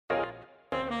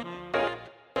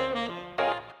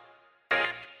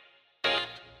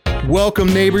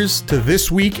Welcome, neighbors, to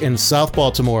This Week in South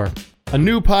Baltimore, a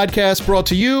new podcast brought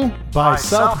to you by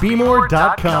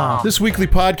SouthBmore.com. This weekly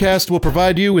podcast will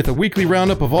provide you with a weekly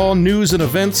roundup of all news and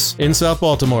events in South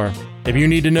Baltimore. If you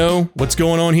need to know what's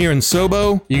going on here in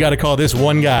Sobo, you got to call this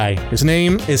one guy. His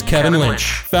name is Kevin Lynch,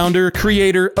 founder,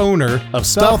 creator, owner of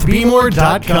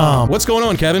SouthBmore.com. What's going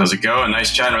on, Kevin? How's it going?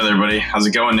 Nice chatting with everybody. How's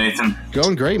it going, Nathan?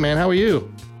 Going great, man. How are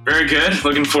you? Very good.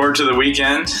 Looking forward to the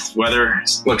weekend. Weather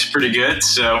looks pretty good,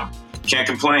 so can't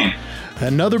complain.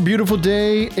 Another beautiful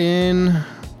day in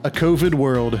a COVID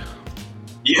world.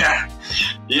 Yeah,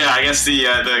 I guess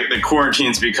the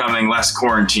quarantine's becoming less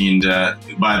quarantined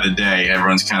by the day.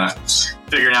 Everyone's kind of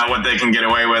figuring out what they can get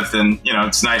away with, and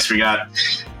it's nice. We got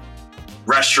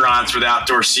restaurants with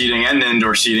outdoor seating and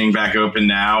indoor seating back open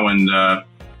now, and a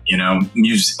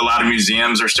lot of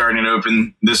museums are starting to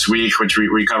open this week, which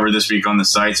we covered this week on the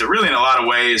site. So really, in a lot of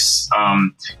ways,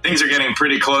 things are getting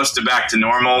pretty close to back to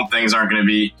normal. Things aren't going to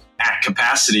be at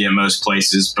capacity in most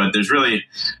places, but there's really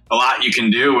a lot you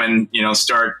can do and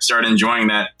start enjoying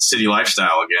that city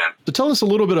lifestyle again. So tell us a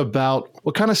little bit about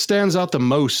what kind of stands out the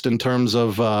most in terms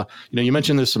of you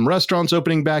mentioned there's some restaurants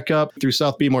opening back up through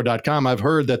southbmore.com. I've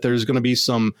heard that there's going to be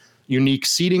some unique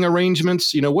seating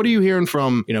arrangements. What are you hearing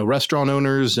from restaurant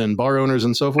owners and bar owners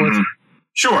and so forth? Mm-hmm.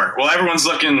 Sure. Well, everyone's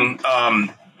looking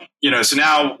so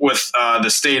now with the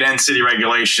state and city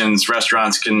regulations,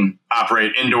 restaurants can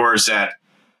operate indoors at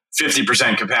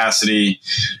 50% capacity.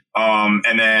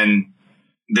 And then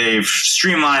they've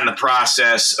streamlined the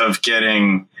process of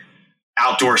getting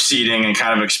outdoor seating and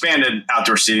kind of expanded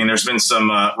outdoor seating. There's been some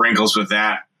wrinkles with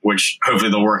that, which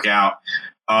hopefully they'll work out.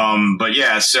 But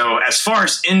yeah, so as far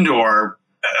as indoor,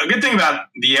 a good thing about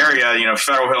the area,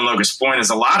 Federal Hill and Locust Point, is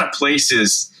a lot of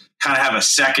places kind of have a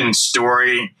second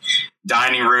story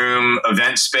dining room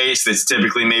event space that's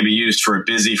typically maybe used for a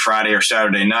busy Friday or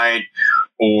Saturday night,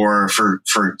 or for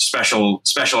special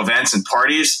events and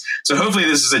parties. So hopefully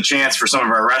this is a chance for some of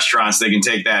our restaurants. They can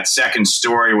take that second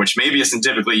story, which maybe isn't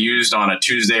typically used on a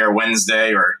Tuesday or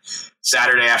Wednesday or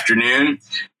Saturday afternoon,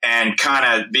 and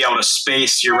kind of be able to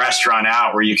space your restaurant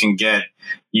out where you can get,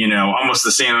 almost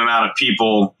the same amount of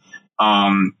people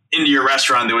into your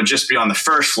restaurant that would just be on the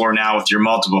first floor now with your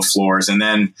multiple floors. And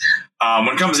then when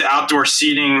it comes to outdoor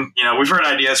seating, we've heard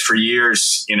ideas for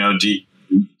years,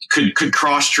 Could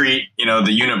Cross Street, the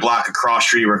unit block of Cross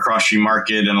Street where Cross Street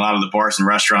Market and a lot of the bars and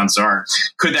restaurants are,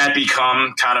 could that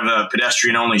become kind of a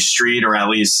pedestrian-only street, or at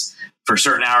least for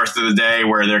certain hours of the day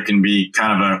where there can be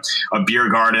kind of a beer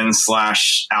garden /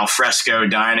 al fresco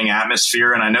dining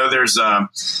atmosphere? And I know there's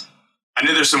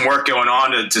some work going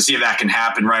on to see if that can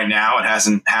happen right now. It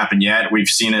hasn't happened yet. We've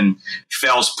seen in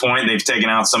Fells Point, they've taken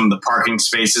out some of the parking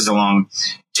spaces along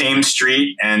Thames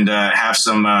Street and have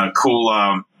some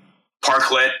cool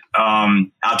parklit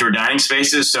outdoor dining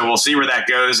spaces. So we'll see where that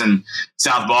goes in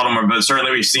South Baltimore, but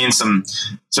certainly we've seen some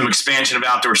expansion of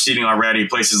outdoor seating already.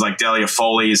 Places like Delia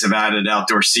Foley's have added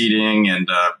outdoor seating, and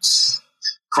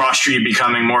Cross Street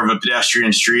becoming more of a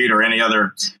pedestrian street, or any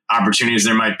other opportunities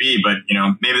there might be. But,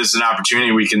 maybe this is an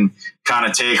opportunity we can kind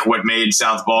of take what made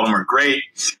South Baltimore great,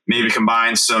 maybe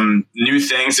combine some new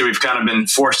things that we've kind of been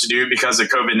forced to do because of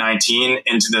COVID-19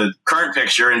 into the current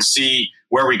picture, and see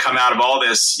where we come out of all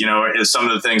this. Is some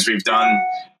of the things we've done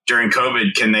during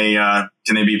COVID, can they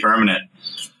be permanent?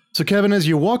 So Kevin, as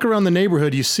you walk around the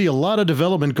neighborhood, you see a lot of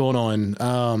development going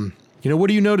on. What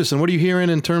are you noticing? What are you hearing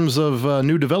in terms of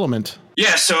new development?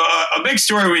 Yeah, so a big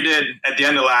story we did at the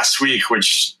end of last week,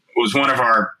 which was one of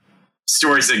our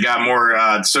stories that got more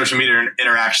social media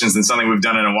interactions than something we've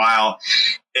done in a while,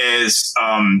 is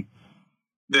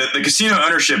the casino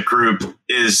ownership group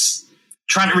is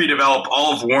trying to redevelop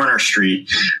all of Warner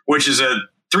Street, which is a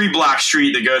 3-block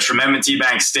street that goes from M&T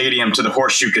Bank Stadium to the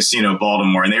Horseshoe Casino,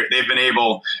 Baltimore. And they've been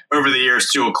able over the years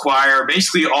to acquire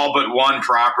basically all but one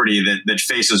property that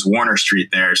faces Warner Street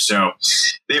there. So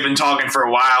they've been talking for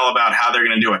a while about how they're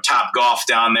going to do a Top Golf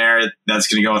down there. That's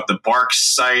going to go at the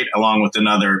Barks site, along with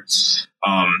another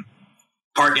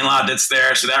parking lot that's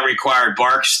there. So that required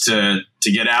Barks to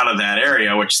get out of that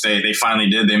area, which they finally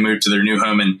did. They moved to their new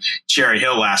home in Cherry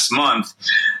Hill last month.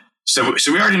 So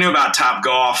we already knew about Top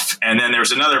Golf, and then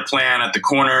there's another plan at the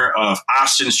corner of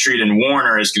Austin Street and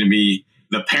Warner is going to be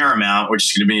the Paramount, which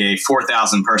is going to be a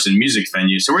 4,000-person music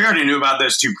venue. So we already knew about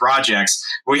those two projects,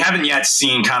 but we haven't yet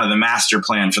seen kind of the master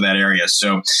plan for that area.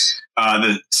 So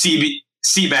the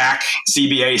CBAC,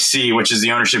 which is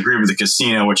the ownership group of the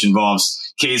casino, which involves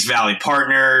Cays Valley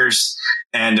Partners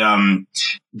and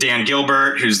Dan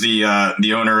Gilbert, who's the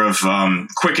owner of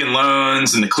Quicken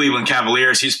Loans and the Cleveland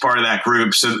Cavaliers. He's part of that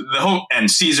group. So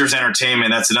and Caesars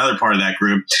Entertainment, that's another part of that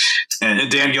group.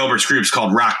 and Dan Gilbert's group's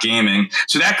called Rock Gaming.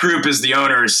 So that group is the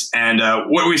owners. And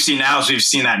what we've seen now is we've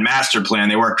seen that master plan.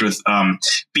 They worked with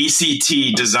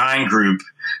BCT Design Group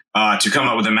to come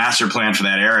up with a master plan for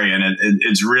that area. And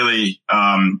it's really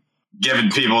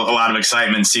given people a lot of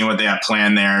excitement seeing what they have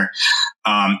planned there.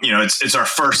 It's our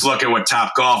first look at what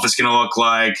Top Golf is going to look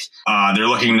like. They're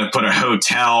looking to put a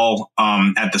hotel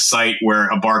at the site where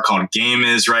a bar called Game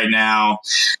is right now.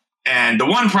 And the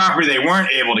one property they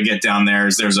weren't able to get down there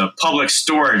is there's a public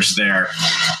storage there.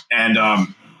 And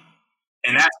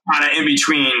that's kind of in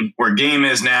between where Game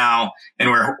is now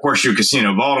and where Horseshoe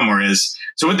Casino Baltimore is.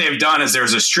 So what they've done is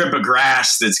there's a strip of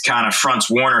grass that's kind of fronts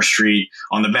Warner Street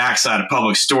on the backside of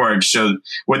public storage. So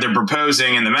what they're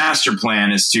proposing in the master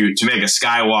plan is to make a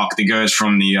skywalk that goes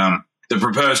from the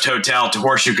proposed hotel to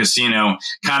Horseshoe Casino,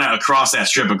 kind of across that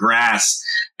strip of grass.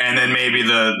 And then maybe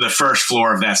the first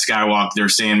floor of that skywalk, they're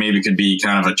saying maybe could be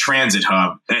kind of a transit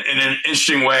hub. And an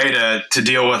interesting way to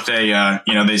deal with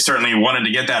they certainly wanted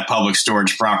to get that public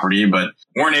storage property, but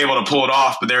weren't able to pull it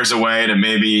off. But there's a way to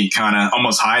maybe kind of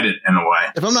almost hide it in a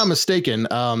way. If I'm not mistaken,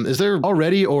 is there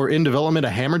already or in development a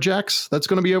Hammerjacks that's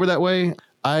going to be over that way?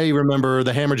 I remember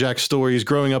the Hammerjack stories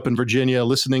growing up in Virginia,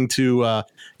 listening to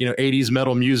 80s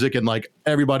metal music, and like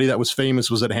everybody that was famous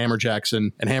was at Hammerjacks,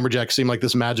 and Hammerjacks seemed like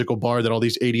this magical bar that all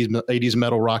these 80s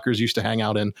metal rockers used to hang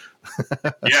out in.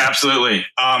 Yeah, absolutely.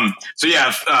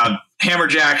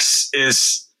 Hammerjacks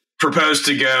is proposed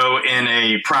to go in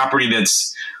a property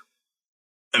that's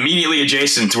immediately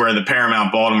adjacent to where the Paramount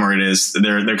Baltimore it is.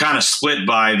 They're kind of split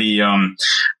by the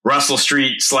Russell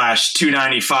Street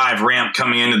 /295 ramp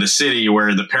coming into the city,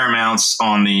 where the Paramount's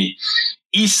on the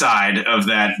east side of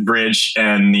that bridge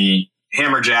and the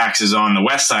Hammerjacks is on the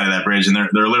west side of that bridge, and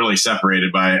they're literally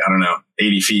separated by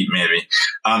 80 feet maybe.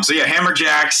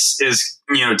 Hammerjacks is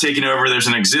taking over. There's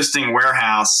an existing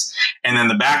warehouse, and then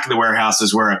the back of the warehouse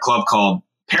is where a club called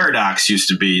Paradox used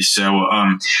to be. So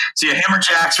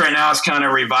Hammerjacks right now is kind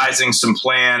of revising some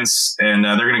plans, and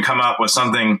they're going to come up with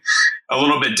something a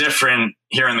little bit different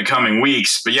here in the coming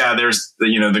weeks. But yeah, there's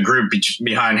the group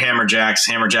behind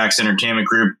Hammerjacks Entertainment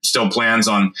Group still plans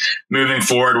on moving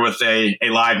forward with a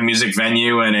live music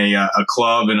venue and a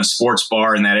club and a sports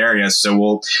bar in that area.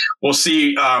 So we'll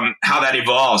see how that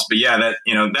evolves. But yeah,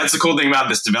 that's the cool thing about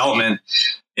this development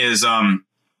is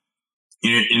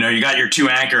you got your two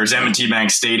anchors, M&T Bank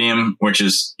Stadium, which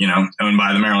is, owned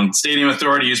by the Maryland Stadium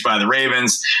Authority, used by the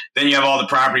Ravens. Then you have all the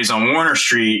properties on Warner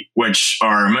Street, which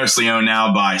are mostly owned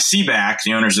now by CBAC,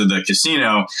 the owners of the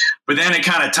casino. But then it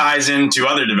kind of ties into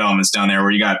other developments down there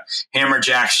where you got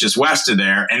Hammerjacks just west of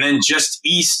there. And then just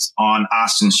east on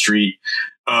Austin Street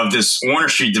of this Warner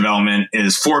Street development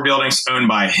is 4 buildings owned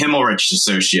by Himmelrich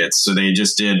Associates. So they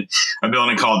just did a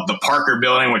building called the Parker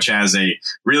Building, which has a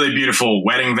really beautiful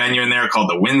wedding venue in there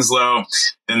called the Winslow.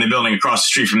 Then the building across the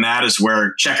street from that is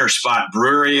where Checker Spot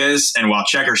Brewery is. And while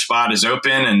Checker Spot is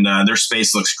open and their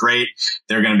space looks great,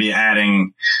 they're going to be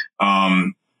adding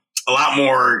a lot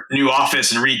more new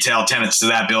office and retail tenants to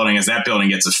that building as that building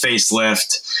gets a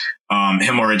facelift.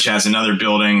 Himmelrich has another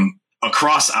building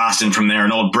across Austin from there,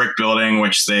 an old brick building,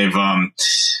 which they've,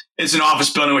 it's an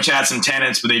office building, which had some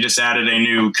tenants, but they just added a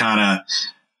new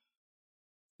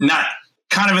not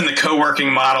kind of in the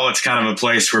co-working model. It's kind of a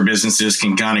place where businesses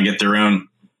can kind of get their own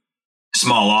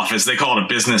small office. They call it a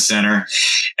business center.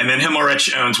 And then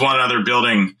Himmelrich owns one other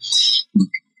building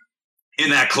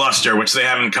in that cluster, which they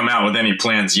haven't come out with any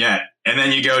plans yet. And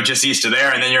then you go just east of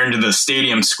there, and then you're into the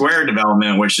Stadium Square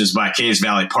development, which is by Cays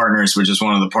Valley Partners, which is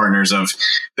one of the partners of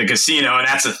the casino. And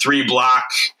that's a 3-block,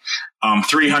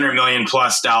 $300 million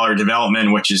plus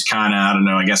development, which is kind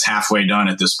of, halfway done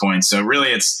at this point. So really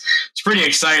it's pretty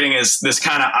exciting as this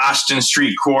kind of Austin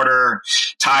Street quarter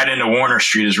tied into Warner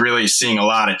Street is really seeing a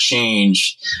lot of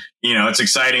change. It's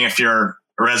exciting if you're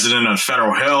a resident of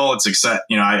Federal Hill. It's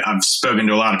exciting. I've spoken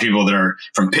to a lot of people that are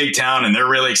from Pigtown, and they're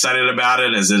really excited about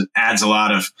it as it adds a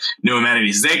lot of new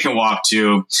amenities they can walk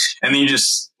to. And then you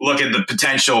just look at the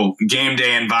potential game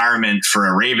day environment for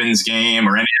a Ravens game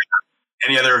or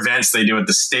any other events they do at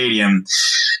the stadium.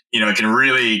 It can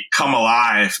really come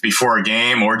alive before a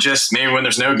game, or just maybe when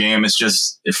there's no game. It's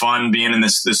just fun being in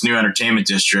this new entertainment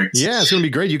district. Yeah, it's going to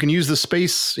be great. You can use the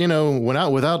space,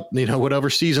 without whatever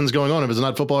season's going on. If it's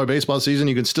not football or baseball season,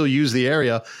 you can still use the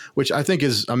area, which I think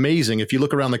is amazing. If you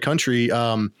look around the country,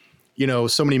 so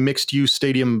many mixed use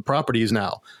stadium properties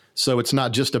now. So it's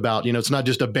not just about, it's not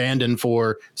just abandoned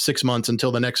for 6 months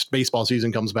until the next baseball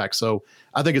season comes back. So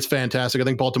I think it's fantastic. I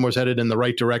think Baltimore's headed in the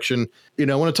right direction.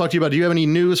 I want to talk to you about, do you have any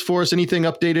news for us? Anything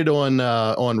updated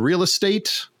on real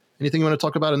estate? Anything you want to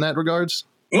talk about in that regards?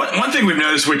 One thing we've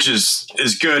noticed, which is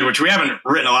good, which we haven't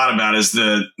written a lot about, is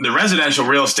the residential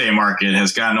real estate market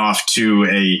has gotten off to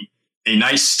a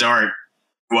nice start.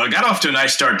 Well, it got off to a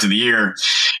nice start to the year.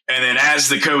 And then as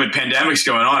the COVID pandemic's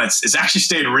going on, it's actually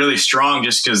stayed really strong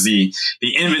just because the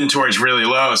inventory is really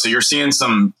low. So you're seeing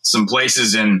some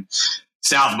places in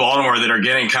South Baltimore that are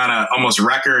getting kind of almost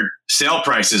record sale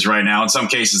prices right now. In some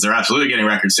cases, they're absolutely getting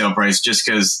record sale price just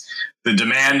because the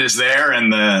demand is there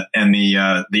and the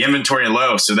inventory is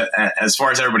low. So that as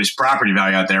far as everybody's property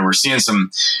value out there, we're seeing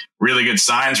some really good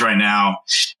signs right now.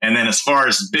 And then as far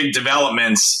as big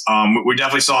developments, we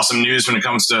definitely saw some news when it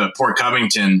comes to Port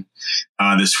Covington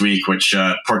this week, which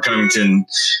Port Covington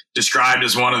described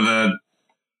as one of the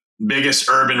biggest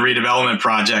urban redevelopment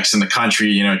projects in the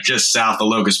country, just south of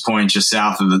Locust Point, just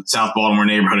south of the South Baltimore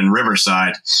neighborhood in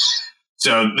Riverside.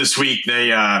 So this week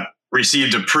they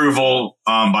received approval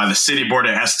by the City Board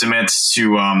of Estimates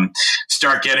to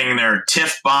start getting their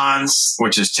TIF bonds,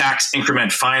 which is tax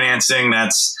increment financing.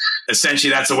 That's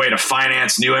a way to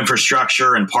finance new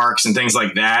infrastructure and parks and things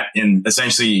like that in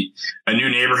essentially a new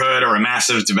neighborhood or a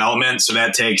massive development. So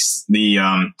that takes the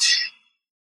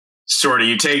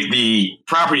you take the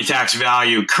property tax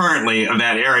value currently of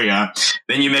that area,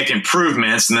 then you make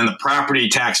improvements, and then the property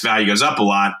tax value goes up a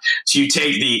lot. So you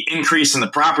take the increase in the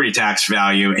property tax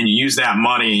value and you use that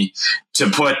money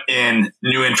to put in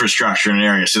new infrastructure in an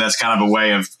area. So that's kind of a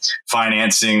way of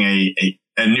financing a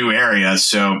new area.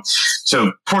 So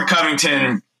Port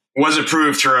Covington was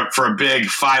approved for a big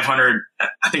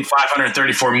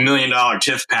 $534 million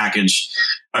TIF package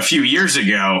a few years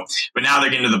ago, but now they're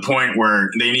getting to the point where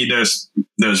they need those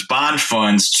bond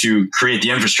funds to create the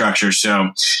infrastructure. So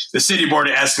the City Board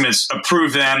of Estimates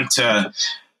approved them to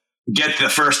get the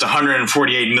first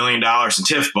 $148 million in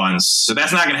TIF bonds. So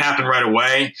that's not going to happen right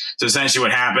away. So essentially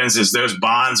what happens is those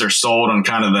bonds are sold on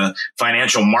kind of the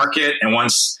financial market. And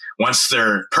once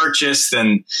they're purchased,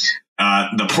 then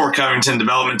the Port Covington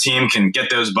development team can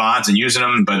get those bonds and using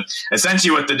them. But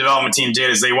essentially what the development team did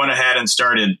is they went ahead and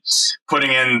started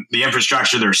putting in the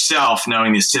infrastructure themselves,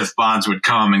 knowing these TIF bonds would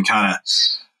come and kind of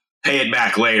pay it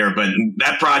back later. But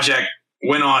that project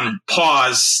went on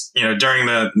pause, during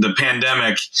the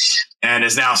pandemic, and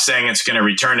is now saying it's going to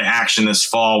return to action this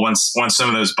fall once some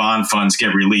of those bond funds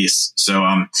get released. So,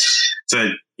 it's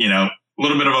a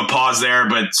little bit of a pause there,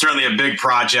 but certainly a big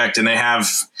project, and they have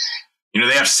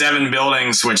 7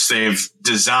 buildings which they've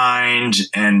designed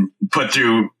and put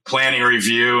through planning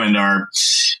review and are,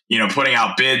 putting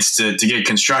out bids to get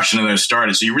construction of those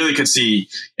started. So you really could see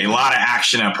a lot of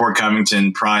action at Port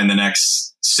Covington probably in the next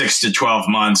 6 to 12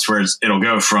 months, where it'll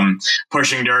go from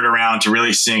pushing dirt around to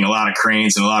really seeing a lot of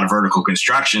cranes and a lot of vertical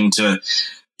construction to,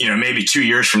 maybe 2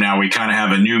 years from now, we kind of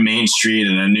have a new Main Street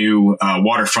and a new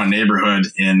waterfront neighborhood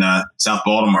in South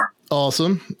Baltimore.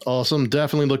 Awesome.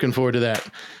 Definitely looking forward to that.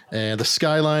 And the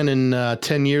skyline in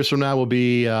 10 years from now will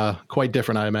be quite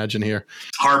different, I imagine, here.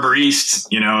 Harbor East,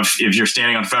 if you're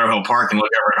standing on Federal Hill Park and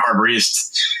look over at Harbor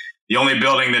East, the only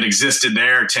building that existed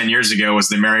there 10 years ago was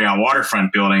the Marriott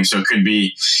Waterfront building. So it could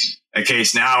be a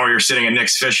case now where you're sitting at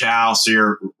Nick's Fish House, or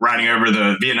you're riding over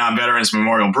the Vietnam Veterans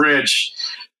Memorial Bridge,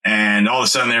 and all of a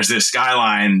sudden there's this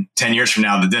skyline 10 years from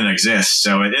now that didn't exist.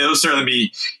 So it'll certainly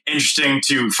be interesting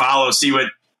to follow, see what,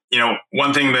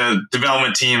 one thing the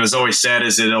development team has always said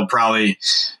is that it'll probably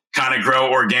kind of grow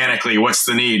organically. What's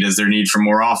the need? Is there need for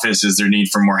more office? Is there need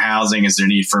for more housing? Is there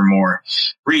need for more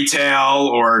retail,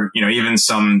 or, even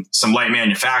some light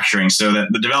manufacturing? So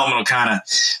that the development will kind of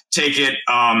take it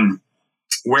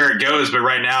where it goes. But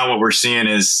right now what we're seeing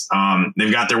is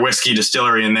they've got their whiskey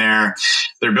distillery in there.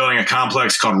 They're building a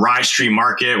complex called Rye Street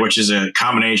Market, which is a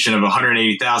combination of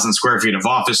 180,000 square feet of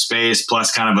office space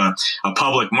plus kind of a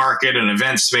public market, an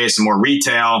event space, and more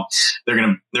retail. They're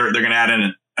gonna add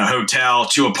in a hotel,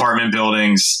 2 apartment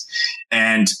buildings,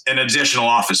 and an additional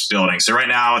office building. So right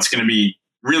now it's going to be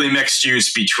really mixed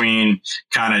use between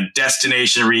kind of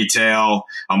destination retail,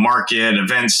 a market,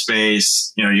 event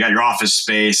space. You got your office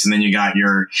space, and then you got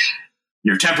your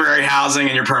temporary housing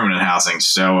and your permanent housing.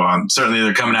 So certainly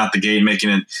they're coming out the gate, making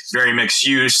it very mixed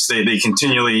use. They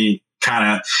continually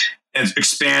kind of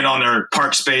expand on their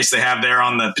park space they have there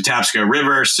on the Patapsco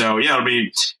River. So yeah, it'll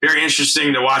be very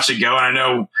interesting to watch it go. And I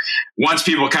know once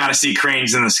people kind of see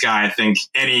cranes in the sky, I think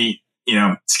any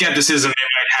skepticism they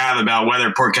might have about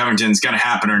whether Port Covington is going to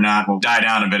happen or not will die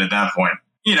down a bit at that point.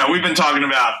 We've been talking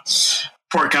about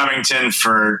Port Covington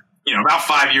for, about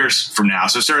 5 years from now.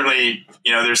 So certainly,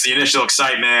 there's the initial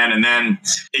excitement, and then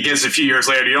it gets a few years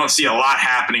later, you don't see a lot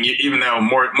happening, even though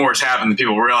more has happened than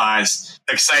people realize.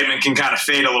 excitement can kind of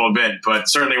fade a little bit, but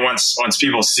certainly once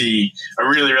people see a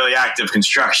really, really active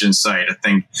construction site, I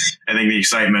think the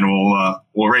excitement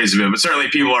will raise a bit. But certainly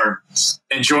people are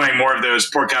enjoying more of those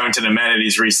Port Covington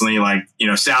amenities recently, like,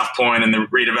 South Point and the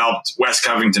redeveloped West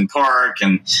Covington Park,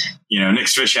 and,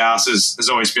 Nick's Fish House has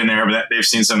always been there, but they've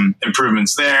seen some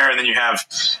improvements there. And then you have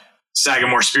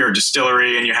Sagamore Spirit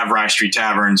Distillery, and you have Rye Street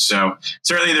Tavern. So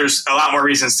certainly there's a lot more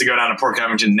reasons to go down to Port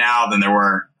Covington now than there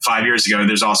were 5 years ago.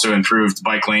 There's also improved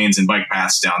bike lanes and bike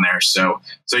paths down there. So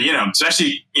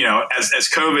especially, as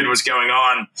COVID was going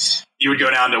on, you would go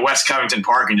down to West Covington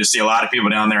Park and just see a lot of people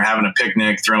down there having a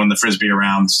picnic, throwing the Frisbee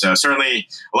around. So certainly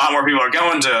a lot more people are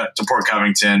going to Port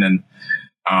Covington, and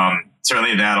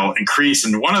certainly that'll increase.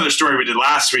 And one other story we did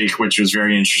last week, which was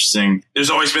very interesting,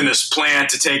 there's always been this plan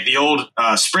to take the old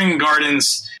Spring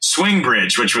Gardens swing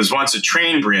bridge, which was once a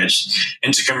train bridge,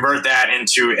 and to convert that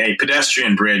into a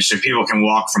pedestrian bridge so people can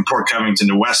walk from Port Covington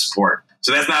to Westport.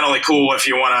 So that's not only cool if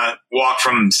you want to walk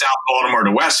from South Baltimore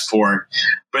to Westport,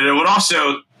 but it would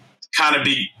also kind of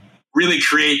really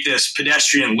create this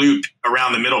pedestrian loop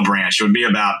around the Middle Branch. It would be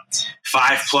about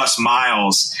 5+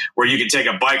 miles where you could take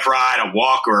a bike ride, a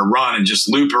walk, or a run and just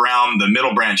loop around the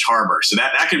Middle Branch Harbor. So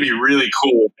that could be really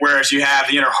cool. Whereas you have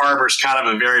the Inner Harbor is kind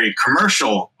of a very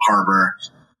commercial harbor.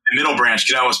 The Middle Branch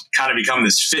could almost kind of become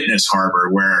this fitness harbor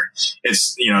where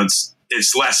it's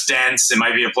less dense. It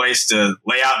might be a place to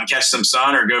lay out and catch some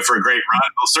sun or go for a great run.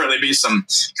 There'll certainly be some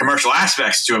commercial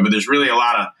aspects to it, but there's really a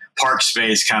lot of park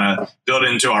space kind of built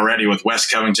into already with West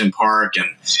Covington Park and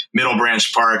Middle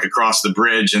Branch Park across the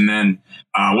bridge. And then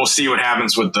we'll see what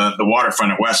happens with the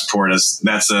waterfront at Westport, as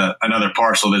that's another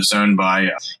parcel that's owned by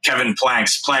Kevin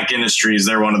Plank's Plank Industries.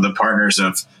 They're one of the partners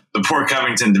of the Port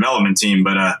Covington development team.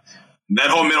 But that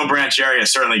whole Middle Branch area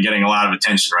is certainly getting a lot of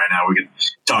attention right now. We could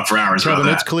talk for hours about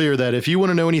that. It's clear that if you want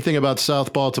to know anything about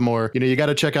South Baltimore, you got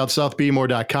to check out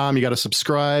southbmore.com. You got to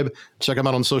subscribe, check them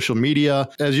out on social media.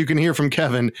 As you can hear from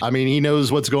Kevin, I mean, he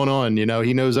knows what's going on.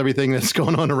 He knows everything that's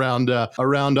going on around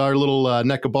our little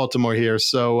neck of Baltimore here.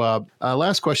 So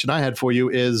last question I had for you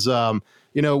is,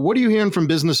 what are you hearing from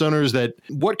business owners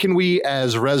what can we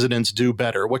as residents do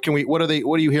better? What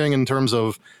are you hearing in terms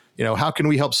of, how can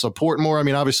we help support more? I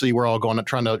mean, obviously we're all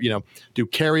trying to, do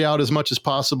carry out as much as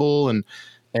possible and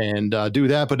do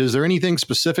that. But is there anything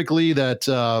specifically that,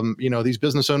 these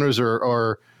business owners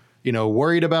are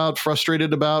worried about,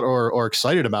 frustrated about, or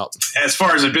excited about? As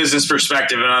far as a business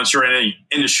perspective, and I'm sure any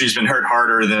industry's been hurt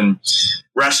harder than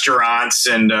restaurants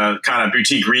and kind of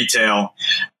boutique retail,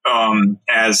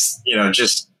 as,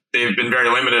 just they've been very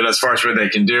limited as far as what they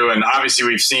can do. And obviously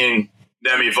we've seen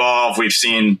them evolve. We've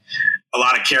seen a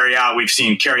lot of carry out. We've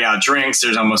seen carry out drinks.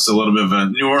 There's almost a little bit of a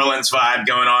New Orleans vibe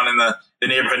going on in the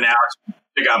neighborhood now.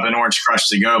 Pick up an Orange Crush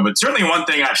to go. But certainly one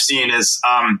thing I've seen is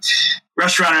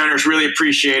restaurant owners really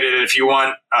appreciate it if you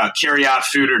want carry out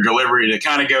food or delivery to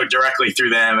kind of go directly through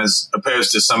them as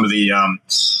opposed to some of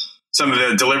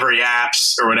the delivery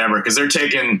apps or whatever, because they're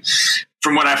taking,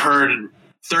 from what I've heard,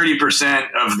 30%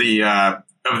 of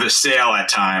the sale at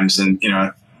times, and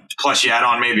plus you add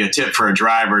on maybe a tip for a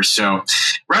driver. So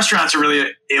restaurants are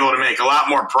really able to make a lot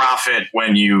more profit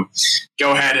when you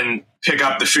go ahead and pick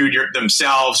up the food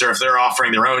themselves, or if they're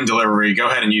offering their own delivery, go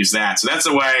ahead and use that. So that's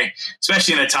a way,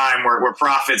 especially in a time where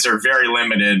profits are very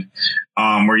limited,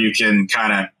 where you can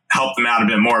kind of help them out a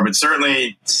bit more. But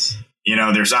certainly,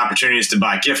 there's opportunities to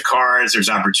buy gift cards. There's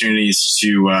opportunities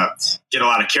to get a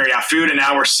lot of carry out food. And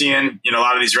now we're seeing, a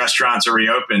lot of these restaurants are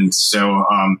reopened. So,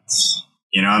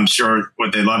 I'm sure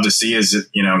what they'd love to see is,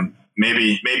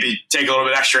 maybe take a little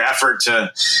bit extra effort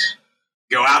to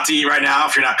go out to eat right now.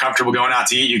 If you're not comfortable going out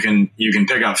to eat, you can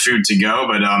pick up food to go.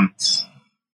 But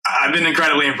I've been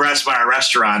incredibly impressed by our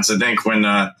restaurants. I think when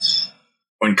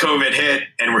COVID hit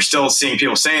and we're still seeing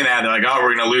people saying that, they're like, oh,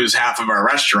 we're going to lose half of our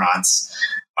restaurants.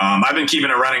 I've been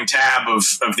keeping a running tab of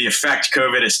the effect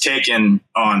COVID has taken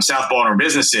on South Baltimore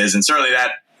businesses. And certainly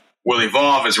that will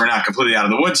evolve as we're not completely out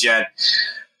of the woods yet.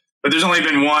 But there's only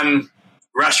been one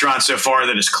restaurant so far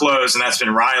that is closed, and that's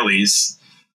been Riley's.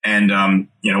 And,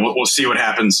 we'll see what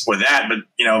happens with that. But,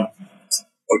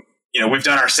 we've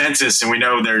done our census and we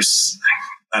know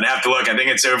I'd have to look, I think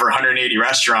it's over 180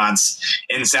 restaurants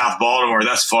in South Baltimore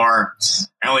thus far.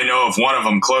 I only know of one of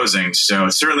them closing. So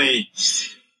certainly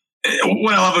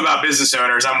what I love about business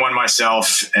owners, I'm one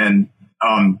myself, and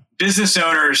business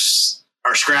owners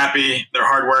are scrappy. They're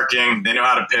hardworking. They know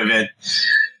how to pivot.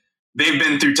 They've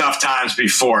been through tough times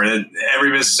before.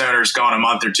 Every business owner has gone a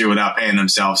month or two without paying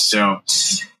themselves. So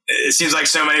it seems like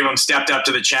so many of them stepped up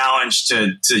to the challenge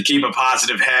to keep a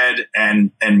positive head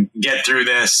and get through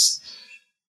this.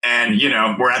 And,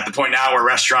 we're at the point now where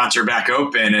restaurants are back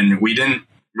open, and we didn't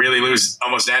really lose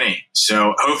almost any.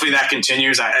 So hopefully that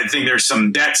continues. I think there's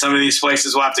some debt some of these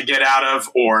places will have to get out of,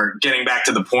 or getting back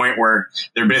to the point where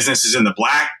their business is in the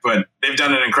black, but they've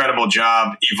done an incredible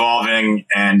job evolving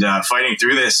and fighting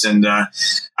through this. And I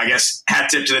guess hat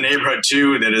tip to the neighborhood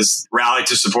too, that has rallied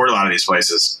to support a lot of these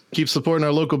places. Keep supporting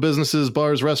our local businesses,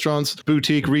 bars, restaurants,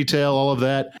 boutique, retail, all of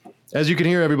that. As you can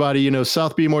hear, everybody,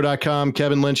 southbmore.com,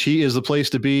 Kevin Lynch, he is the place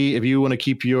to be if you want to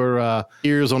keep your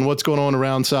ears on what's going on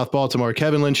around South Baltimore.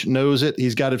 Kevin Lynch knows it.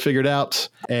 He's got it figured out,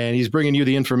 and he's bringing you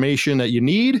the information that you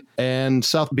need. And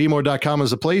southbmore.com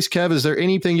is the place. Kev, is there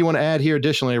anything you want to add here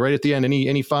additionally right at the end?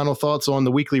 Any final thoughts on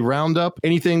the weekly roundup?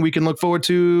 Anything we can look forward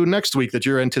to next week that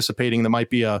you're anticipating that might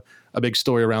be a big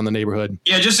story around the neighborhood?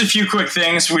 Yeah, just a few quick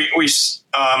things. We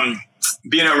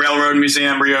B&O Railroad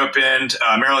Museum reopened.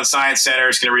 Maryland Science Center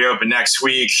is going to reopen next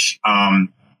week.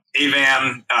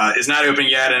 AVAM is not open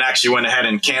yet and actually went ahead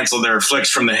and canceled their Flicks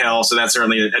from the Hill. So that's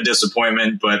certainly a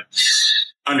disappointment, but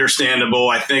understandable.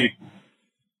 I think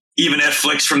even if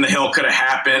Flicks from the Hill could have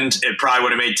happened, it probably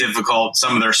would have made difficult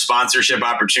some of their sponsorship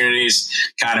opportunities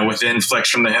kind of within Flicks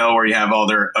from the Hill, where you have all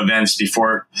their events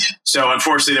before. So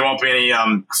unfortunately, there won't be any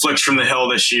Flicks from the Hill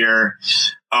this year.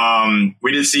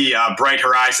 We did see Bright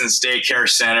Horizons Daycare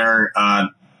Center.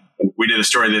 We did a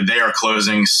story that they are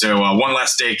closing. So one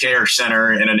less daycare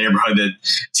center in a neighborhood that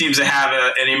seems to have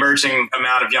an emerging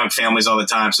amount of young families all the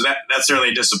time. So that's certainly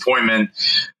a disappointment.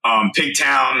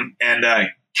 Pigtown and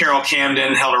Carroll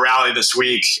Camden held a rally this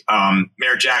week.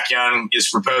 Mayor Jack Young is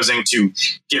proposing to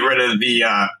get rid of the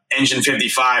Engine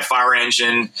 55 fire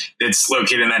engine that's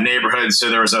located in that neighborhood. So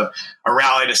there was a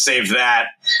rally to save that.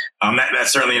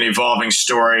 That's certainly an evolving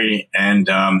story. And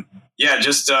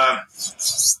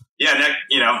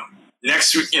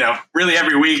next, really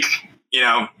every week,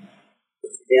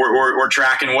 we're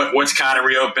tracking what's kind of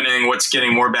reopening, what's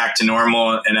getting more back to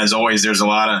normal. And as always, there's a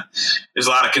lot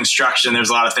of construction. There's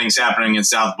a lot of things happening in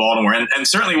South Baltimore. And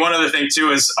certainly one other thing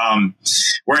too is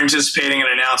we're anticipating an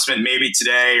announcement maybe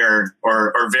today or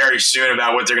very soon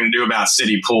about what they're going to do about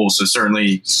city pools. So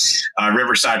certainly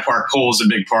Riverside Park Pool is a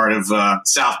big part of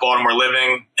South Baltimore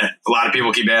living. A lot of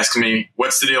people keep asking me,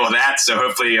 what's the deal with that? So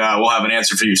hopefully we'll have an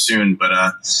answer for you soon. But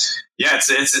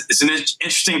it's an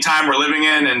interesting time we're living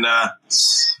in, and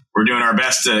we're doing our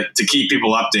best to keep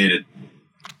people updated.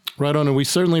 Right on, and we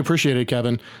certainly appreciate it,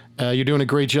 Kevin. You're doing a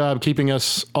great job keeping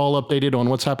us all updated on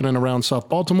what's happening around South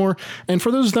Baltimore. And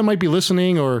for those that might be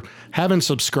listening or haven't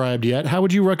subscribed yet, how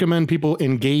would you recommend people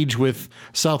engage with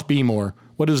South Bmore?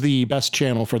 What is the best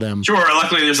channel for them? Sure.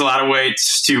 Luckily, there's a lot of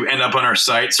ways to end up on our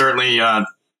site. Certainly,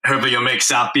 hopefully you'll make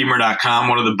southbmore.com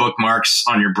one of the bookmarks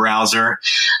on your browser.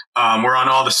 We're on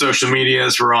all the social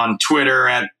medias. We're on Twitter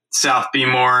at South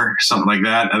Bmore, something like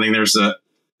that. I think there's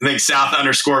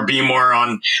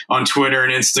South_Bmore on Twitter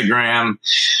and Instagram.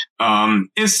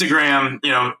 Instagram,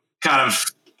 kind of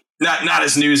not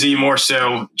as newsy, more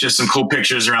so just some cool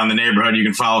pictures around the neighborhood. You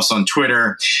can follow us on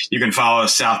Twitter. You can follow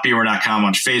us southbmore.com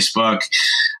on Facebook.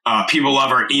 People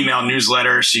love our email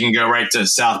newsletter, so you can go right to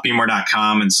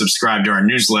southbmore.com and subscribe to our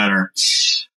newsletter.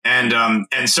 And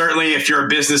certainly if you're a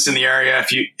business in the area,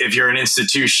 if you're an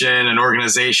institution, an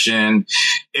organization,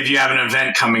 if you have an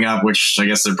event coming up, which I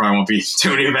guess there probably won't be too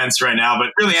many events right now,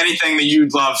 but really anything that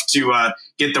you'd love to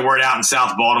get the word out in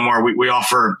South Baltimore, we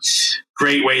offer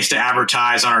great ways to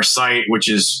advertise on our site, which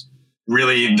is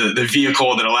really the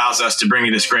vehicle that allows us to bring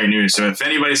you this great news. So if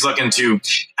anybody's looking to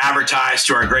advertise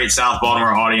to our great South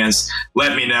Baltimore audience,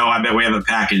 let me know. I bet we have a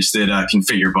package that can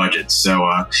fit your budget. So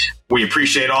we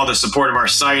appreciate all the support of our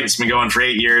site. It's been going for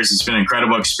 8 years. It's been an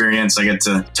incredible experience. I get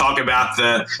to talk about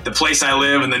the place I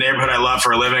live and the neighborhood I love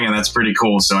for a living, and that's pretty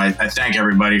cool. So I thank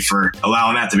everybody for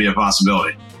allowing that to be a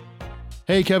possibility.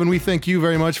 Hey, Kevin, we thank you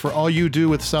very much for all you do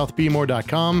with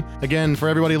southbmore.com. Again, for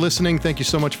everybody listening, thank you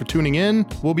so much for tuning in.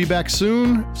 We'll be back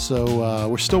soon. So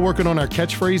we're still working on our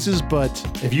catchphrases, but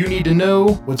if you need to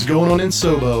know what's going on in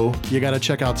Sobo, you got to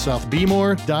check out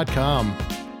southbmore.com.